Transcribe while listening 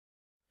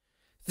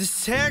The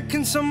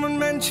second someone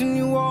mentioned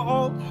you were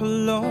all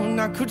alone,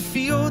 I could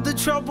feel the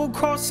trouble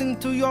coursing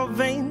through your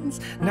veins.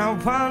 Now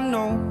I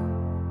know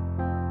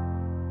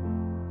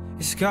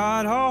it's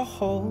got a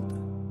hold.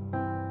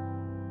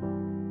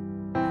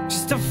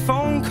 Just a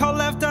phone call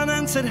left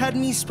unanswered had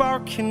me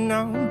sparking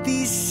now.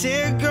 These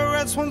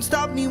cigarettes won't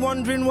stop me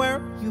wondering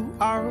where you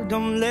are.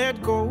 Don't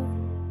let go,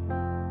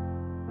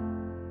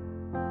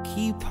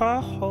 keep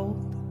a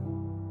hold.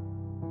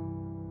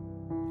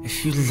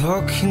 If you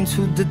look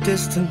into the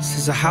distance,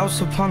 there's a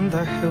house upon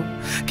the hill,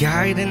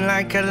 guiding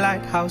like a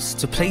lighthouse.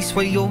 It's a place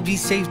where you'll be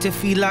safe to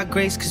feel our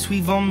grace, cause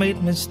we've all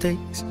made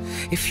mistakes.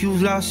 If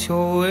you've lost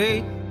your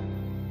way,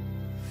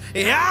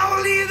 yeah, I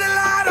will leave the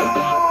light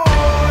on.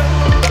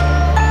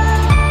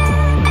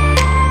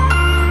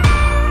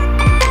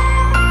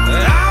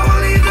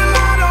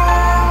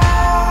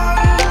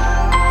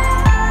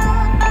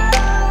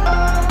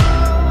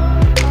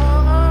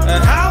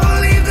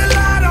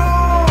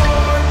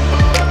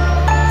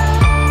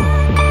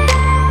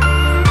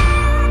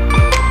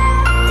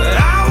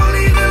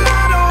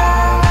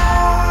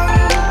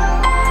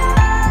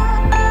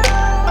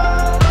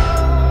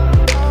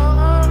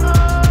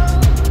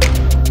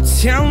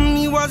 Tell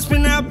me what's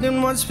been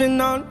happening, what's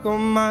been on your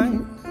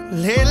mind.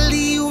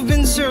 Lately you've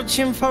been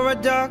searching for a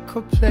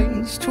darker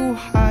place to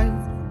hide.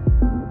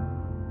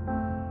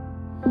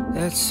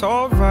 That's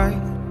alright,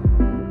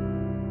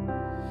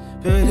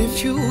 but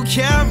if you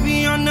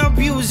carry on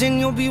abusing,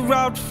 you'll be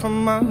robbed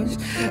from us.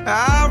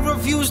 I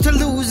refuse to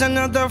lose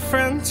another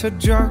friend to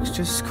drugs.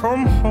 Just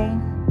come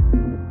home,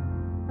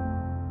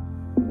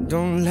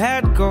 don't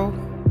let go.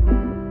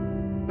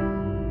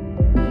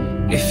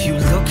 If you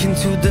look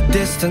into the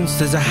distance,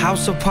 there's a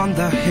house upon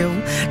the hill,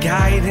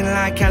 guiding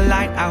like a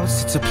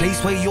lighthouse. It's a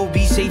place where you'll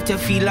be safe to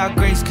feel our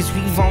grace, cause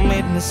we've all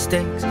made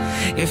mistakes.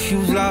 If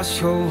you've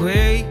lost your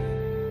way,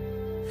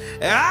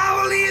 I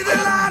will leave the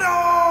light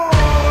on.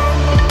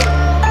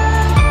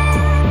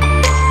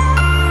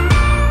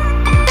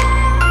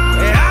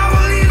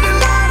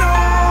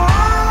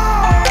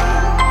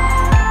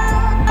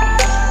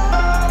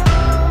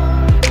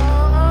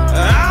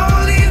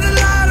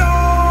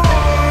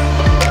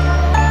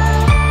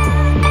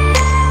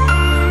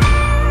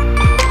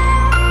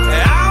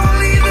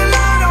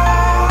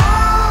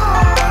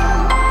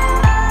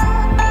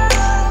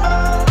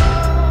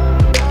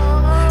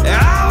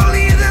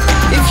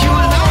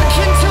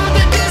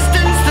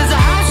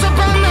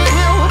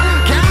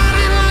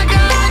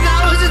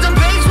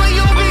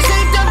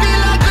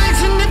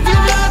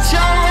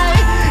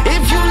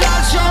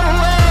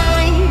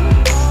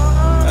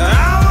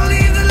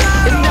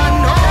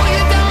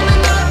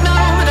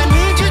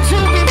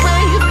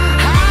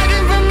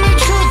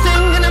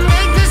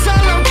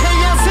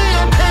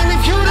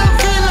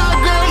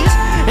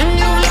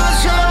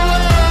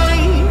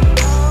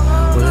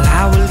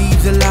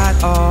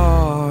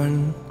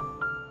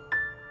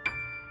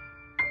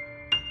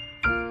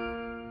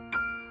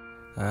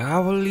 I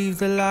will leave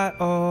the light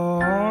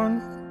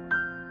on,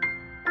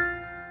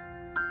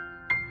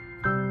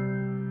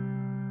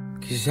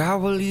 cause I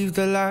will leave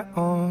the light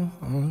on.